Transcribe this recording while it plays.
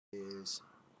Is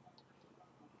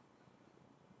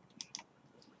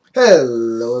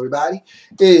Hello, everybody.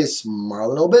 It's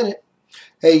Marlon O'Bennett.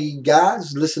 Hey,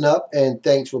 guys, listen up and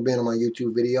thanks for being on my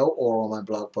YouTube video or on my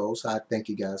blog post. I thank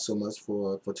you guys so much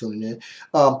for tuning in.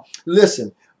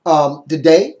 Listen,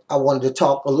 today I wanted to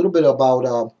talk a little bit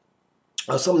about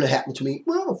something that happened to me,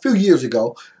 well, a few years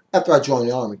ago after I joined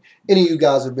the Army. Any of you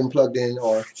guys have been plugged in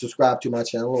or subscribed to my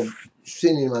channel or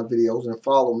seen any of my videos and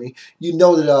follow me, you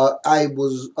know that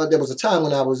there was a time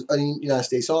when I was in the United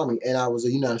States Army and I was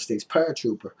a United States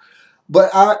paratrooper.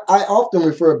 But I often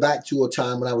refer back to a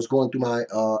time when I was going through my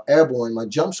airborne, my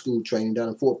jump school training down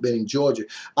in Fort Benning, Georgia.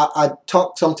 I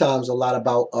talk sometimes a lot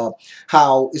about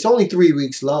how it's only 3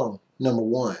 weeks long, number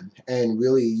one, and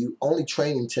really you only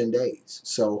train in 10 days.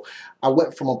 So I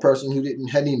went from a person who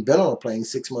hadn't even been on a plane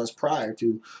 6 months prior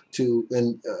to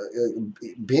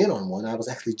being on one. I was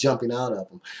actually jumping out of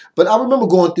them. But I remember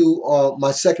going through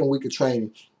my second week of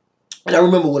training. And I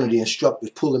remember one of the instructors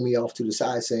pulling me off to the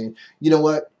side saying, you know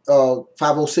what,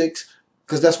 506,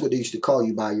 because that's what they used to call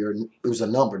you by it was a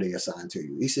number they assigned to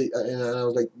you. He said, and I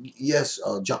was like, yes,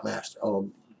 jump master,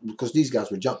 because these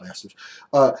guys were jump masters.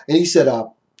 And he said,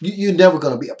 you're never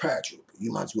going to be a paratrooper.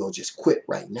 You might as well just quit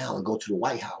right now and go to the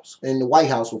White House. And the White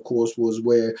House, of course, was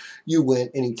where you went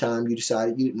anytime you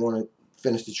decided you didn't want to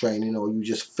finish the training or you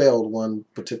just failed one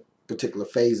particular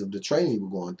phase of the training you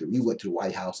were going through. You went to the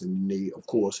White House and of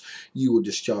course, you were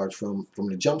discharged from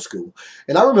the jump school.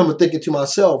 And I remember thinking to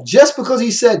myself, just because he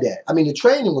said that, I mean, the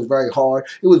training was very hard.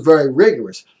 It was very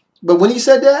rigorous. But when he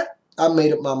said that, I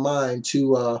made up my mind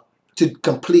to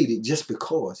complete it just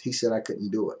because he said I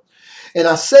couldn't do it. And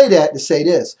I say that to say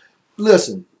this.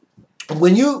 Listen,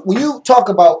 when you talk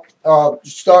about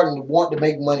starting to want to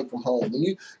make money from home, when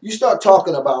you start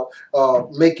talking about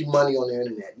making money on the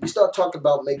internet, you start talking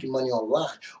about making money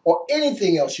online, or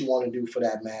anything else you want to do for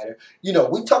that matter, you know,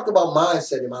 we talked about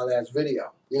mindset in my last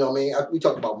video. You know what I mean? We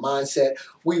talked about mindset.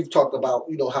 We've talked about,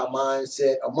 you know, how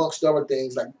mindset, amongst other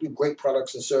things, like great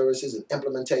products and services and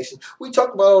implementation. We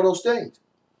talked about all those things.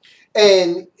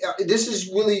 And this is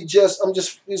really just, I'm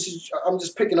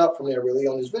just picking up from there really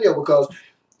on this video because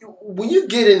when you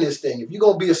get in this thing, if you're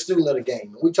going to be a student of the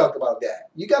game, and we talked about that,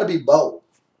 you got to be bold.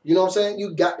 You know what I'm saying?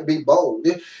 You got to be bold.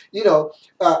 You know,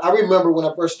 I remember when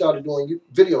I first started doing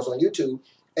videos on YouTube,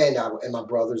 and my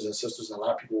brothers and sisters and a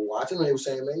lot of people were watching, and they were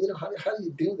saying, man, you know, how do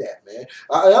you do that, man?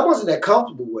 I wasn't that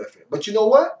comfortable with it. But you know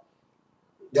what?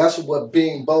 That's what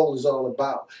being bold is all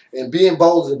about. And being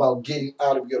bold is about getting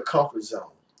out of your comfort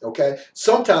zone. Okay,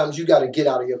 sometimes you got to get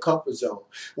out of your comfort zone.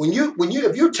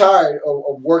 If you're tired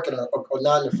of working a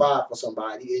 9 to 5 for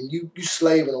somebody and you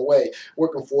slaving away,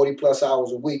 working 40+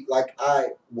 hours a week like I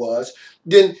was,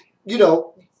 then you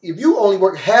know if you only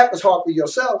work half as hard for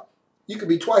yourself, you could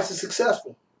be twice as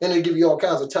successful, and they give you all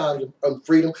kinds of time and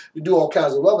freedom to do all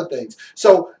kinds of other things.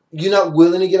 So you're not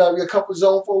willing to get out of your comfort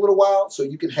zone for a little while, so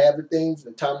you can have the things,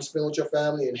 the time to spend with your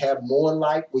family, and have more in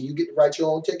life where you get to write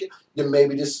your own ticket. Then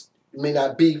maybe this may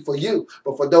not be for you,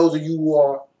 but for those of you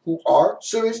who are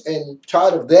serious and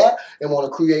tired of that and want to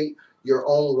create your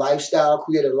own lifestyle,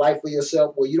 create a life for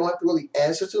yourself where you don't have to really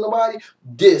answer to nobody,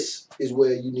 this is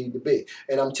where you need to be.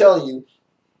 And I'm telling you,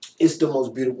 it's the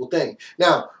most beautiful thing.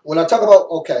 Now, when I talk about,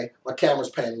 okay, my camera's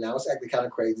panning now, it's actually kind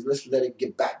of crazy. Let's let it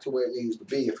get back to where it needs to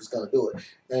be if it's going to do it.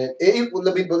 And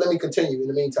let me continue in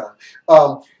the meantime.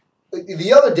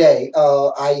 The other day,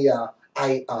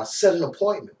 I set an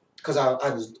appointment because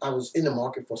I was in the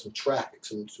market for some traffic,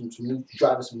 some new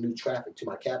traffic to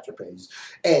my capture pages,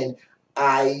 and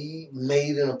I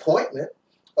made an appointment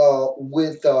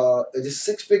with this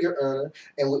 6-figure earner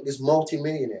and with this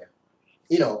multimillionaire.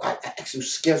 You know, I actually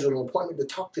scheduled an appointment to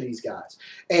talk to these guys,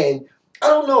 and I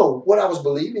don't know what I was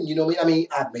believing. You know what I mean?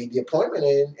 I made the appointment,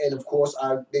 and of course,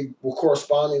 they were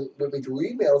corresponding with me through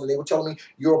emails, and they were telling me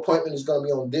your appointment is going to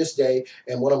be on this day,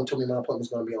 and one of them told me my appointment is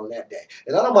going to be on that day.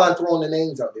 And I don't mind throwing the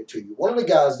names out there to you. One of the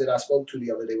guys that I spoke to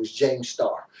the other day was James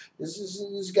Starr.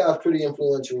 This guy's pretty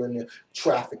influential in the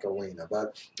traffic arena,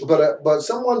 but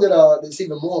someone that's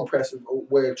even more impressive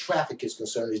where traffic is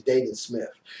concerned is Dagan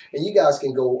Smith, and you guys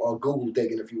can go Google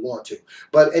Dagan if you want to.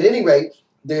 But at any rate,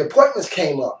 the appointments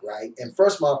came up, right? And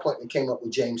first my appointment came up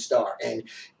with James Starr. And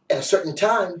at a certain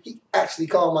time, he actually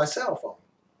called my cell phone.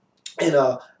 And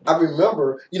I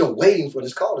remember, you know, waiting for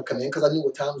this call to come in because I knew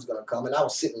what time it was going to come. And I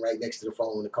was sitting right next to the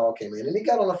phone when the call came in. And he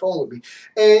got on the phone with me.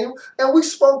 And we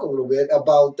spoke a little bit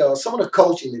about some of the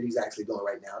coaching that he's actually doing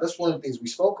right now. That's one of the things we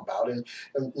spoke about. And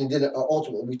then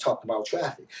ultimately we talked about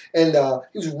traffic. And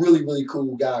he was a really, really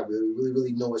cool guy,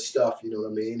 really know his stuff, you know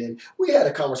what I mean? And we had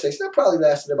a conversation that probably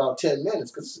lasted about 10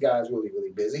 minutes because this guy's really,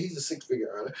 really busy. He's a 6-figure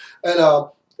earner. And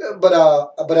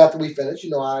But after we finished,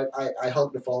 I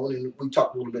hung the phone and we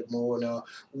talked a little bit more. And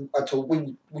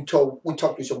we talked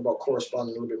to each other about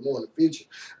corresponding a little bit more in the future.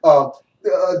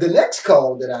 The next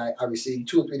call that I received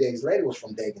 2 or 3 days later was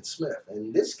from Dagan Smith,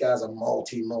 and this guy's a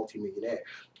multi-millionaire,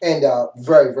 and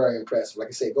very, very impressive. Like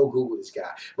I said, go Google this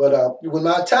guy. But when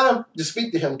my time to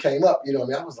speak to him came up, I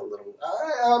mean, I was a little,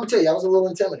 I'm gonna tell you, I was a little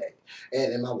intimidated,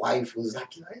 and my wife was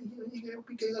like, hey, you're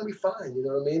gonna be fine, you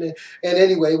know what I mean? And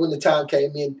anyway, when the time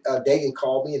came in, Dagan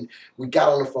called me, and we got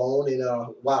on the phone, and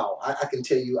wow, I can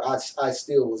tell you, I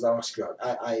still was awestruck.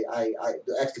 I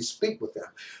actually speak with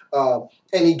him.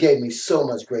 And he gave me so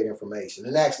much great information.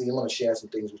 And actually, I'm going to share some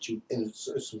things with you in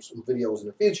some videos in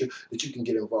the future that you can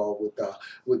get involved with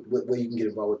where you can get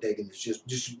involved with Dagan.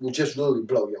 Will just really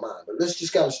blow your mind. But let's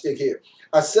just kind of stick here.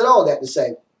 I said all that to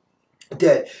say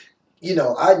that,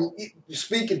 I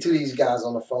speaking to these guys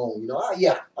on the phone,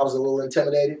 I was a little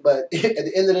intimidated, but at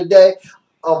the end of the day,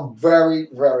 I'm very,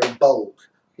 very bold.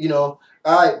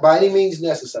 By any means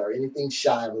necessary, anything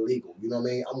shy of illegal, you know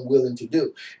what I mean? I'm willing to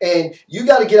do. And you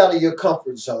got to get out of your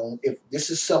comfort zone if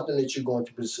this is something that you're going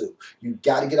to pursue. You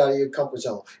got to get out of your comfort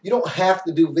zone. You don't have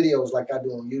to do videos like I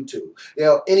do on YouTube.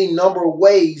 There are any number of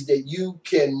ways that you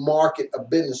can market a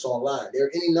business online. There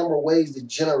are any number of ways to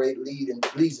generate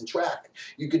leads and traffic.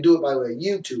 You can do it by way of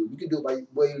YouTube. You can do it by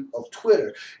way of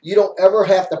Twitter. You don't ever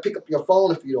have to pick up your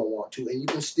phone if you don't want to, and you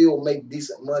can still make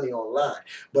decent money online.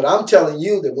 But I'm telling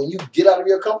you that when you get out of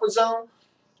your comfort zone,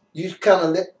 you kind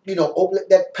of let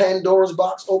that Pandora's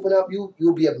box open up.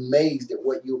 You'll be amazed at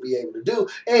what you'll be able to do,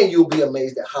 and you'll be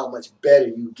amazed at how much better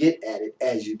you get at it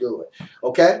as you do it.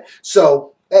 Okay,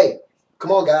 so hey,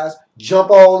 come on, guys,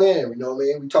 jump all in. You know what I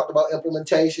mean? We talked about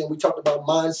implementation. We talked about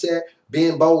mindset.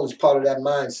 Being bold is part of that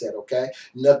mindset, okay?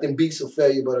 Nothing beats a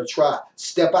failure but a try.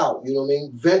 Step out, you know what I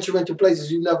mean? Venture into places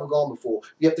you've never gone before.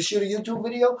 You have to shoot a YouTube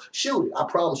video? Shoot it. I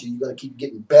promise you, you're going to keep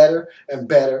getting better and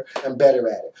better and better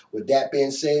at it. With that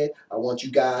being said, I want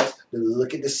you guys to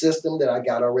look at the system that I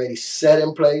got already set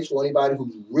in place for anybody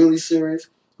who's really serious,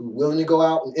 who's willing to go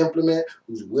out and implement,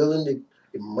 who's willing to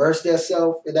immerse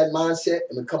themselves in that mindset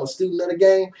and become a student of the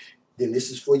game. Then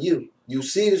this is for you. You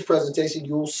see this presentation,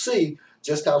 you'll see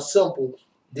just how simple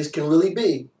this can really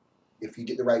be if you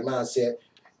get the right mindset.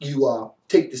 You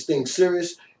take this thing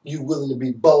serious, you're willing to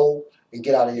be bold and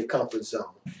get out of your comfort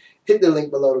zone. Hit the link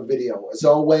below the video. As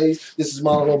always, this is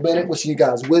Marlon Bennett wishing you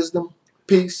guys wisdom,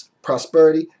 peace,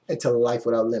 prosperity, and to life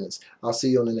without limits. I'll see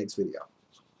you on the next video.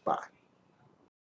 Bye.